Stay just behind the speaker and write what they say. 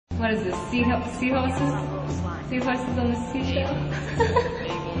What is this? Seahorses? Seahorses on the seashell?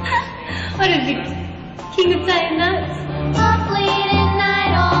 What is it? King of Giant Nuts? Up late at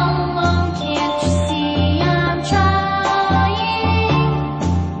night all alone, can't you see I'm trying?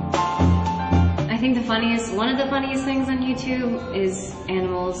 I think one of the funniest things on YouTube is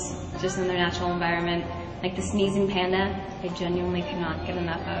animals just in their natural environment. Like the sneezing panda, I genuinely cannot get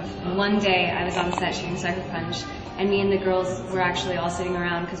enough of. One day I was on set shooting Sucker Punch, and me and the girls were actually all sitting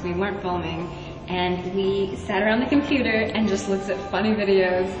around because we weren't filming, and we sat around the computer and just looked at funny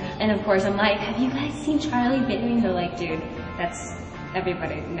videos. And of course I'm like, have you guys seen Charlie video? And they're like, dude,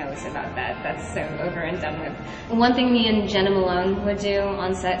 everybody knows about that. That's so over and done with. One thing me and Jenna Malone would do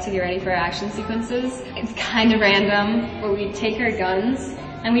on set to get ready for action sequences, it's kind of random, but we'd take our guns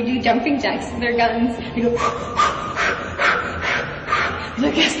and we do jumping jacks with their guns. We go,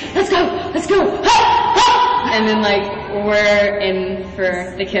 like, yes, let's go, ha, ha! And then like, we're in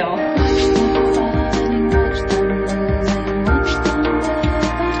for the kill.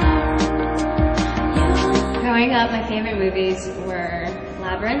 Growing up, my favorite movies were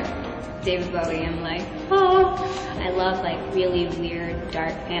Labyrinth, David Bowie, and like, oh. I love like really weird,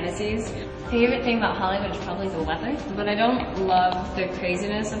 dark fantasies. Favorite thing about Hollywood is probably the weather, but I don't love the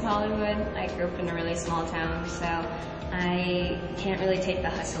craziness of Hollywood. I grew up in a really small town, so I can't really take the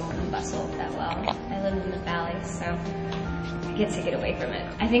hustle and bustle that well. I live in the valley, so I get to get away from it.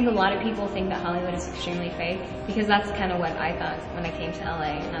 I think a lot of people think that Hollywood is extremely fake, because that's kind of what I thought when I came to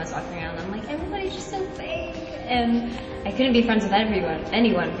LA and I was walking around. I'm like, everybody's just so fake. And I couldn't be friends with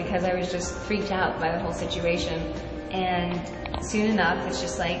anyone, because I was just freaked out by the whole situation. And soon enough, it's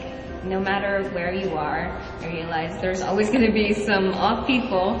just like, no matter where you are, I realize there's always going to be some off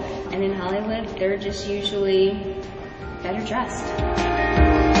people, and in Hollywood, they're just usually better dressed.